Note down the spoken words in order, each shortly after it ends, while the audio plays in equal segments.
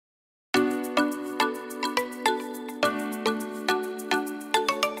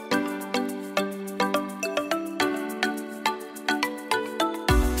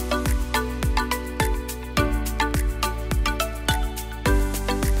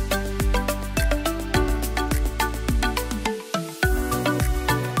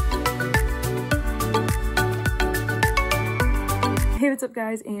What's up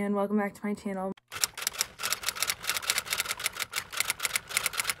guys, and welcome back to my channel.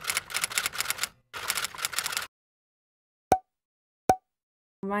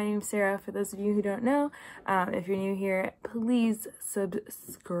 My name's Sarah, for those of you who don't know. If you're new here, please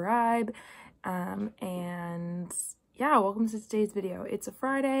subscribe. And yeah, welcome to today's video. It's a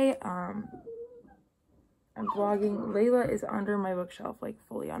Friday. I'm vlogging. Layla is under my bookshelf, like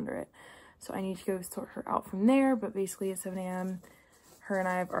fully under it. So I need to go sort her out from there, but basically at 7 a.m. her and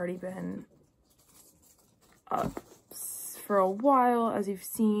I have already been up for a while, as you've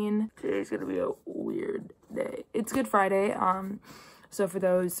seen. Today's gonna be a weird day. It's Good Friday. So for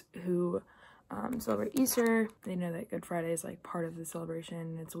those who celebrate Easter, they know that Good Friday is like part of the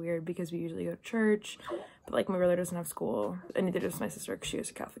celebration. It's weird because we usually go to church, but like my brother doesn't have school, and neither does my sister because she goes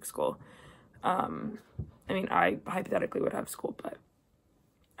to Catholic school. I mean, I hypothetically would have school, but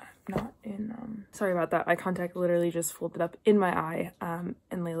I'm not in, sorry about that. Eye contact literally just folded up in my eye, and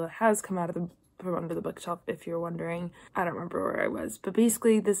Layla has come out of from under the bookshelf, if you're wondering. I don't remember where I was, but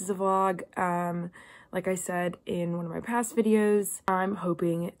basically this is a vlog. Like I said in one of my past videos, I'm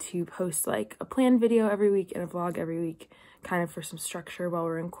hoping to post like a planned video every week and a vlog every week, kind of for some structure while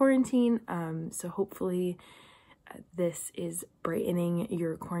we're in quarantine. So hopefully this is brightening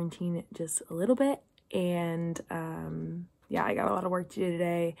your quarantine just a little bit. And yeah, I got a lot of work to do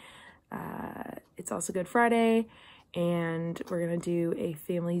today. It's also Good Friday, and we're gonna do a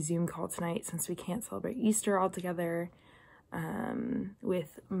family Zoom call tonight since we can't celebrate Easter all together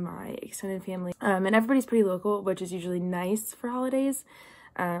with my extended family. And everybody's pretty local, which is usually nice for holidays.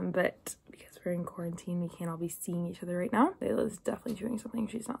 But because we're in quarantine, we can't all be seeing each other right now. Layla's definitely doing something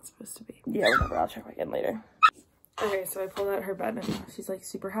she's not supposed to be. Yeah, whatever, I'll check back in later. Okay, so I pulled out her bed and she's like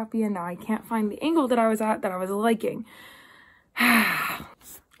super happy, and now I can't find the angle that I was at that I was liking.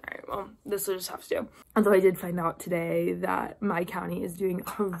 Alright, well, this will just have to do. Although I did find out today that my county is doing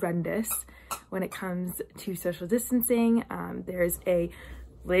horrendous when it comes to social distancing. There's a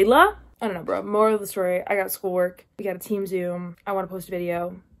Layla. I don't know, bro. Moral of the story, I got schoolwork. We got a team Zoom. I want to post a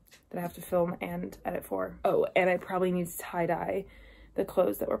video that I have to film and edit for. Oh, and I probably need to tie-dye the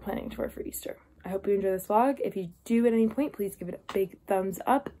clothes that we're planning to wear for Easter. I hope you enjoy this vlog. If you do at any point, please give it a big thumbs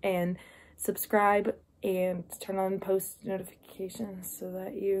up and subscribe and turn on post notifications so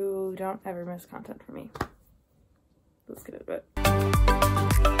that you don't ever miss content from me. Let's get into it.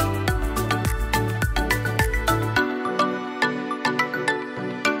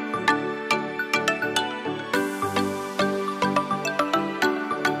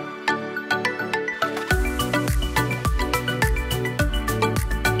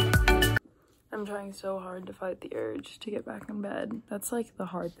 I'm trying so hard to fight the urge to get back in bed. That's like the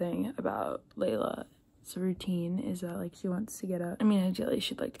hard thing about Layla. So routine is that like she wants to get up. I mean, ideally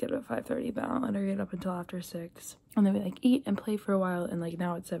she'd like to get up at 5:30, but I don't let her get up until after 6. And then we like eat and play for a while, and like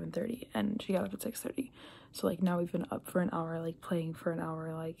now it's 7:30 and she got up at 6:30. So like now we've been up for an hour, like playing for an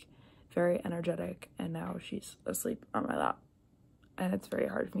hour, like very energetic, and now she's asleep on my lap. And it's very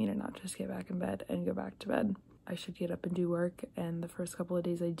hard for me to not just get back in bed and go back to bed. I should get up and do work, and the first couple of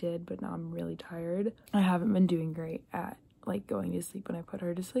days I did, but now I'm really tired. I haven't been doing great at like going to sleep when I put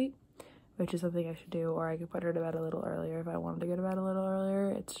her to sleep, which is something I should do, or I could put her to bed a little earlier if I wanted to go to bed a little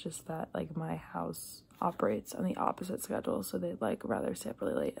earlier. It's just that like my house operates on the opposite schedule, so they'd like rather stay up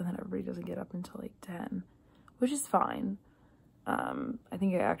really late, and then everybody doesn't get up until like 10, which is fine. I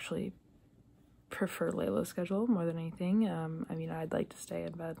think I actually prefer Layla's schedule more than anything. I mean, I'd like to stay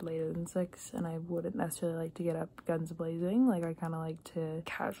in bed later than 6, and I wouldn't necessarily like to get up guns blazing. Like I kind of like to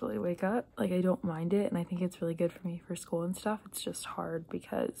casually wake up. Like I don't mind it, and I think it's really good for me for school and stuff. It's just hard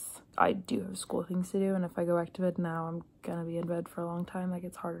because I do have school things to do, and if I go back to bed now, I'm gonna be in bed for a long time. Like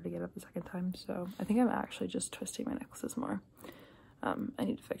it's harder to get up the second time. So I think I'm actually just twisting my necklaces more. I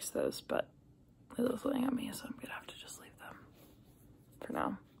need to fix those, but Layla's laying on me, so I'm gonna have to just leave them for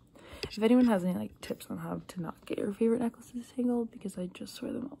now. If anyone has any like tips on how to not get your favorite necklaces tangled, because I just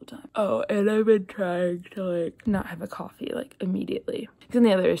wear them all the time. Oh, and I've been trying to like not have a coffee like immediately, because then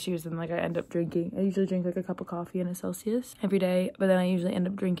the other issue is then like I end up drinking. I usually drink like a cup of coffee and a Celsius every day, but then I usually end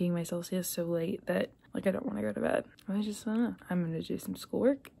up drinking my Celsius so late that like I don't want to go to bed. I just don't know. I'm gonna do some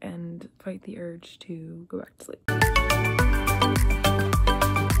schoolwork and fight the urge to go back to sleep.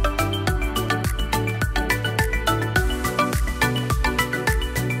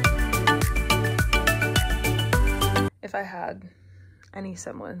 If I had any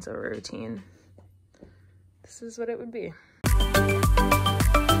semblance of a routine, this is what it would be.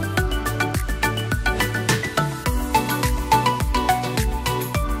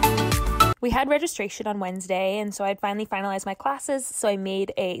 We had registration on Wednesday, and so I'd finally finalized my classes, so I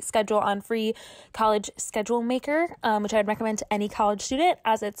made a schedule on free college schedule maker, which I'd recommend to any college student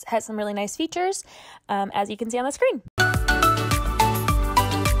as it has some really nice features, as you can see on the screen.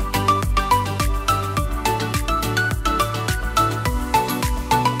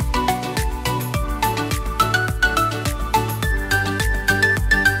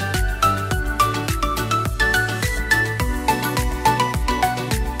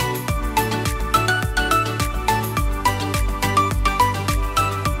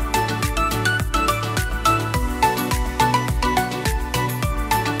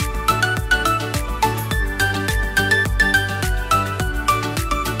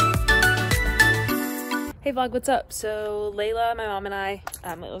 Hey vlog, what's up? So Layla, my mom and I,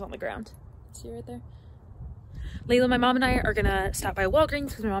 Layla's on the ground. See her right there? Layla, my mom and I are gonna stop by Walgreens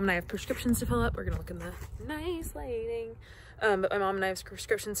because my mom and I have prescriptions to fill up. We're gonna look in the nice lighting. But my mom and I have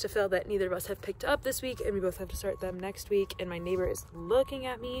prescriptions to fill that neither of us have picked up this week, and we both have to start them next week, and my neighbor is looking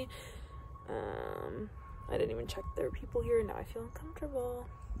at me. I didn't even check there are people here, and now I feel uncomfortable.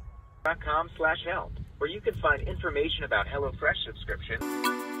 .com/help, where you can find information about HelloFresh subscription.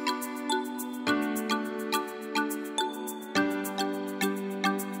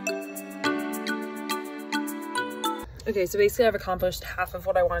 Okay, so basically I've accomplished half of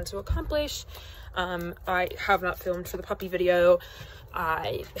what I wanted to accomplish. I have not filmed for the puppy video.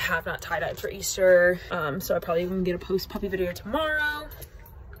 I have not tie-dyed for Easter, so I probably even get a post puppy video tomorrow.